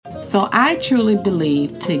So I truly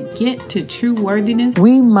believe to get to true worthiness,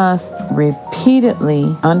 we must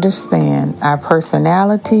repeatedly understand our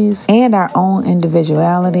personalities and our own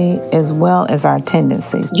individuality as well as our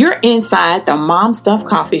tendencies. You're inside the Mom Stuff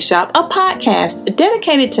Coffee Shop, a podcast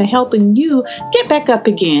dedicated to helping you get back up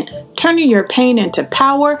again, turning your pain into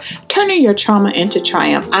power, turning your trauma into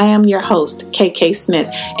triumph. I am your host, KK Smith,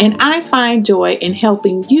 and I find joy in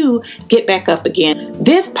helping you get back up again.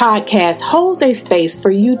 This podcast holds a space for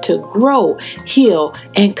you to grow, heal,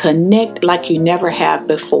 and connect like you never have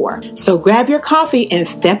before. So grab your coffee and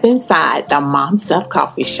step inside the Mom Stuff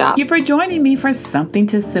Coffee Shop. Thank you for joining me for something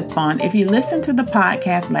to sip on. If you listened to the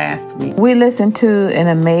podcast last week, we listened to an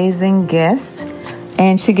amazing guest,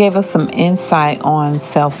 and she gave us some insight on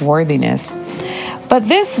self-worthiness. But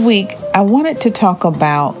this week, I wanted to talk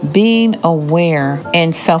about being aware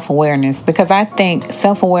and self-awareness, because I think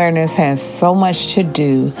self-awareness has so much to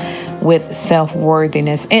do with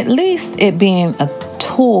self-worthiness, at least it being a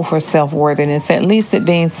tool for self-worthiness, at least it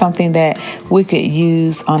being something that we could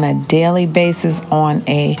use on a daily basis, on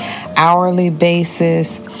a hourly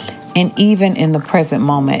basis, and even in the present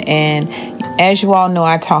moment. And as you all know,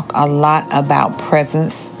 I talk a lot about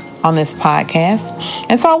presence on this podcast.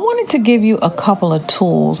 And so I wanted to give you a couple of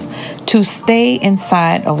tools to stay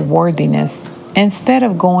inside of worthiness instead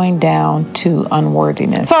of going down to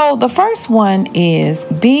unworthiness. So the first one is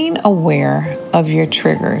being aware of your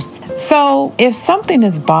triggers. So if something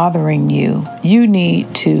is bothering you, you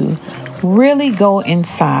need to really go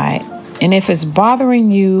inside. And if it's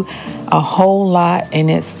bothering you a whole lot and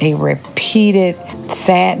it's a repeated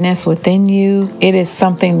sadness within you, it is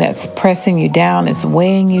something that's pressing you down, it's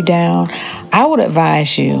weighing you down, I would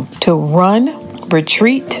advise you to run,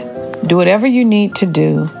 retreat, do whatever you need to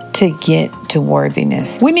do to get to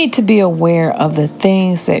worthiness. We need to be aware of the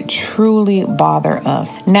things that truly bother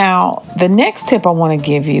us. Now, the next tip I want to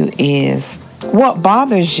give you is what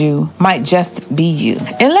bothers you might just be you.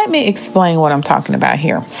 And let me explain what I'm talking about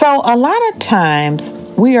here. So a lot of times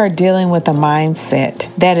we are dealing with a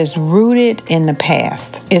mindset that is rooted in the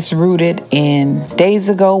past. It's rooted in days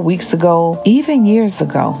ago, weeks ago, even years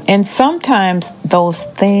ago. And sometimes those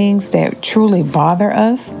things that truly bother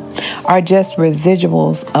us are just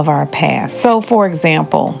residuals of our past. So for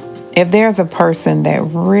example, if there's a person that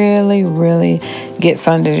really gets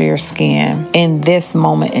under your skin in this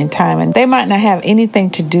moment in time, and they might not have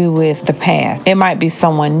anything to do with the past. It might be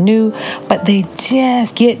someone new, but they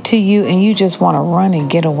just get to you and you just want to run and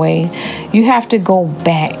get away. You have to go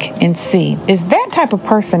back and see, is that type of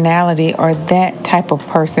personality or that type of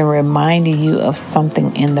person reminding you of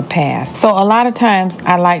something in the past? So a lot of times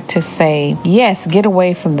I like to say, yes, get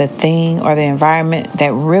away from the thing or the environment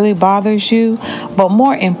that really bothers you, but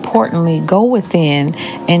more importantly, go within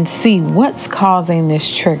and see what's causing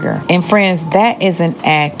this trigger. And friends, that is an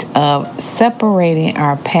act of separating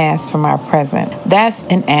our past from our present. That's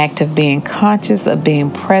an act of being conscious, of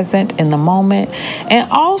being present in the moment,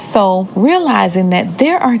 and also realizing that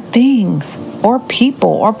there are things or people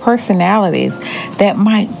or personalities that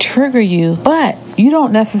might trigger you, but you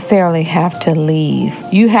don't necessarily have to leave.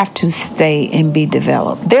 You have to stay and be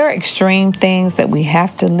developed. There are extreme things that we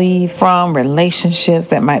have to leave from, relationships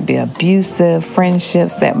that might be abusive,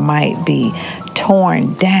 friendships that might be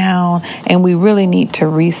torn down, and we really need to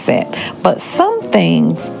reset. But some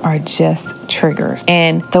things are just triggers,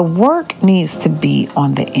 and the work needs to be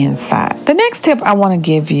on the inside. The next tip I want to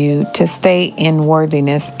give you to stay in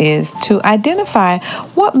worthiness is to identify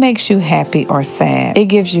what makes you happy or sad. It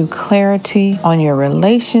gives you clarity on your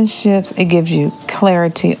relationships. It gives you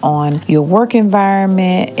clarity on your work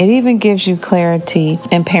environment. It even gives you clarity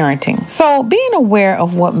in parenting. So being aware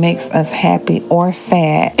of what makes us happy or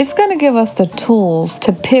sad, it's going to give us the tools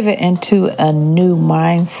to pivot into a new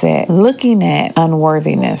mindset, looking at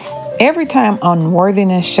unworthiness. Every time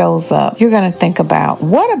unworthiness shows up, you're going to think about,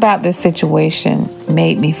 what about this situation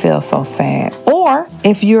made me feel so sad? Or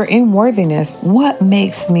if you're in worthiness, what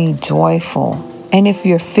makes me joyful? And if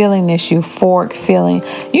you're feeling this euphoric feeling,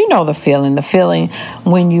 you know the feeling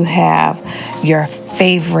when you have your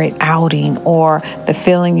favorite outing, or the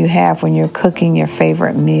feeling you have when you're cooking your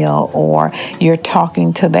favorite meal, or you're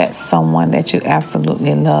talking to that someone that you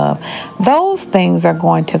absolutely love. Those things are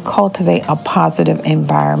going to cultivate a positive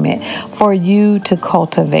environment for you to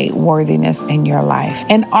cultivate worthiness in your life.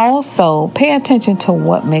 And also pay attention to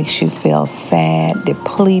what makes you feel sad,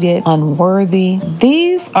 depleted, unworthy.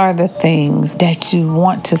 These are the things that you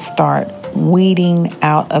want to start weeding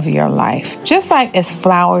out of your life. Just like as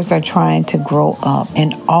flowers are trying to grow up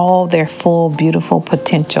in all their full, beautiful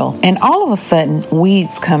potential, and all of a sudden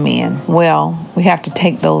weeds come in. Well, we have to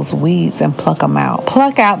take those weeds and pluck them out.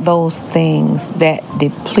 Pluck out those things that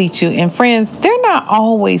deplete you. And friends, they're not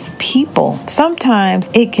always people. Sometimes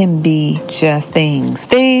it can be just things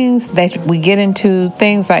that we get into,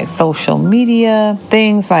 things like social media,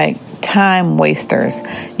 things like time wasters.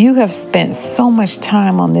 You have spent so much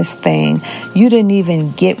time on this thing, you didn't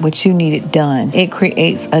even get what you needed done. It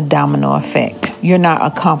creates a domino effect. You're not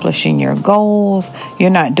accomplishing your goals. You're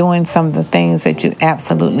not doing some of the things that you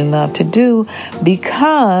absolutely love to do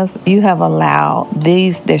because you have allowed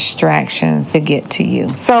these distractions to get to you.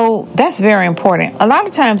 So that's very important. A lot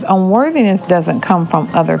of times unworthiness doesn't come from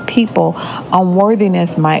other people.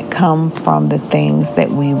 Unworthiness might come from the things that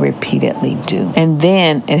we repeatedly do. And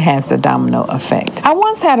then it has the domino effect. I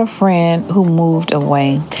once had a friend who moved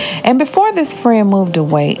away. And before this friend moved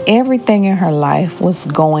away, everything in her life was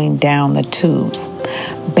going down the tubes.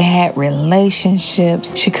 Bad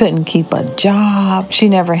relationships. She couldn't keep a job. She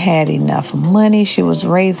never had enough money. She was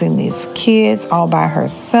raising these kids all by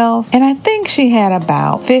herself. And I think she had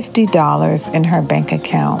about $50 in her bank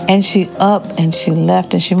account. And she up and she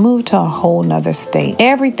left and she moved to a whole nother state.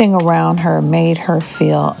 Everything around her made her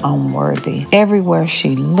feel unworthy. Everywhere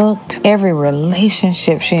she looked, every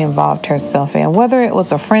relationship she involved herself in, whether it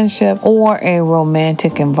was a friendship or a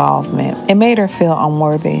romantic involvement, it made her feel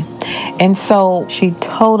unworthy. And so she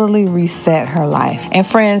totally reset her life. And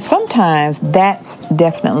friends, sometimes that's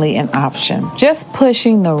definitely an option. Just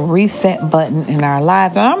pushing the reset button in our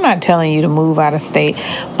lives. And I'm not telling you to move out of state,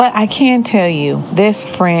 but I can tell you this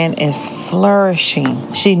friend is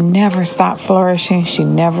flourishing. She never stopped flourishing. She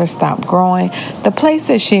never stopped growing. The place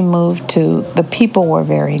that she moved to, the people were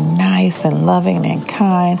very nice and loving and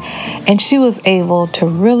kind. And she was able to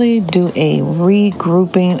really do a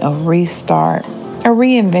regrouping, a restart, a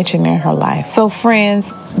reinvention in her life. So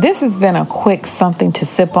friends, this has been a quick something to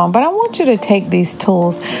sip on, but I want you to take these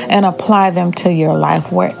tools and apply them to your life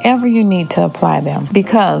wherever you need to apply them,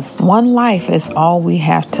 because one life is all we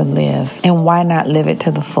have to live, and why not live it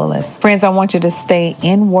to the fullest? Friends, I want you to stay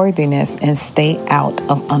in worthiness and stay out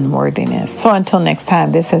of unworthiness. So until next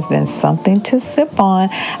time, this has been something to sip on.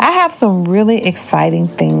 I have some really exciting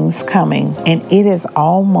things coming, and it is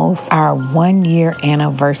almost our 1-year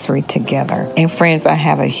anniversary together. And friends, I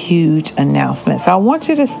have a huge announcement. So I want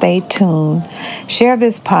you to stay tuned. Share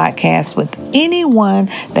this podcast with anyone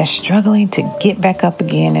that's struggling to get back up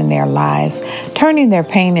again in their lives, turning their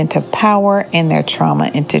pain into power and their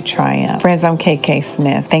trauma into triumph. Friends, I'm KK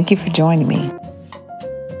Smith. Thank you for joining me.